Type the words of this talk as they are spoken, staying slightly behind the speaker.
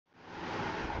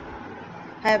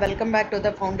Hi, welcome back to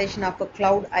the foundation of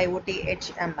Cloud IoT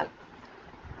HML.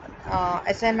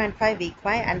 Assignment 5, week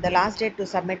 5, and the last date to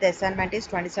submit the assignment is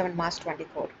 27 March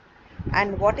 24.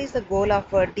 And what is the goal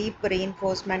of deep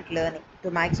reinforcement learning? To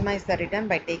maximize the return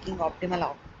by taking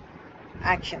optimal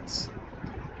actions.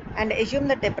 And assume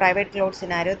that a private cloud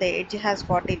scenario, the edge has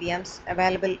 40 VMs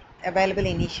available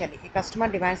initially. A customer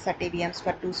demands 30 VMs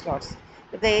for 2 slots.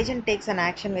 If the agent takes an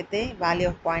action with a value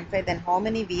of 0.5, then how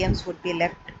many VMs would be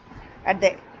left at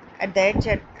the at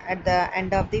the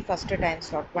end of the first time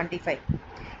slot? 25.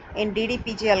 In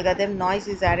DDPG algorithm, noise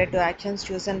is added to actions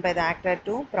chosen by the actor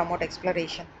to promote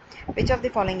exploration. Which of the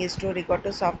following is true regard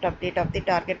to soft update of the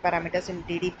target parameters in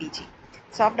DDPG?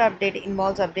 Soft update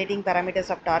involves updating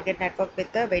parameters of target network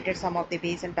with the weighted sum of the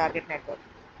base and target network.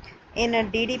 In a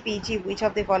DDPG, which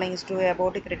of the following is true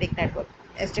about a critic network?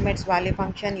 Estimates value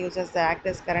function uses the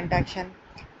actor's current action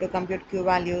to compute Q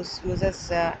values, uses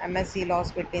MSC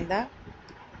loss between the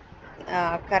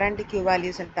current Q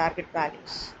values and target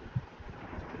values.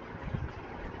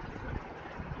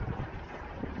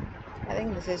 I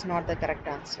think this is not the correct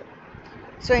answer.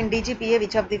 So in DGPA,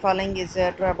 which of the following is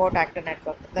true about actor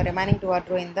network? The remaining two are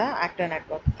true in the actor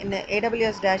network. In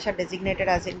AWS Dash are designated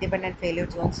as independent failure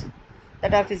zones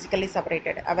that are physically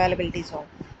separated. Availability zone.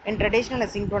 In traditional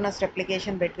asynchronous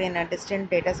replication between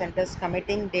distant data centers,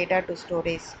 committing data to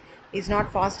storage is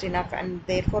not fast enough and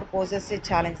therefore poses a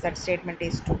challenge. That statement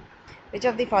is true. Which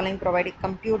of the following provided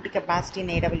compute capacity in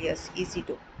AWS?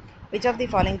 EC2. Which of the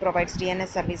following provides DNS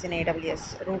service in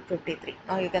AWS? Route 53.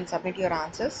 Now you can submit your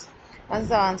answers. Once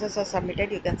the answers are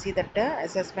submitted, you can see that the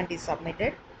assessment is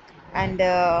submitted. And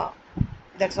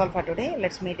that's all for today.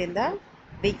 Let's meet in the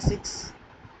week 6,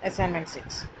 assignment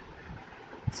 6.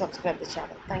 Subscribe the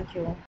channel. Thank you.